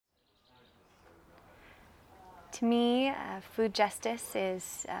To me, food justice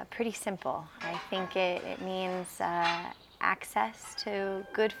is pretty simple. I think it means access to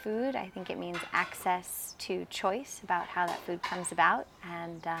good food. I think it means access to choice about how that food comes about,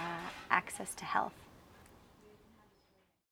 and access to health.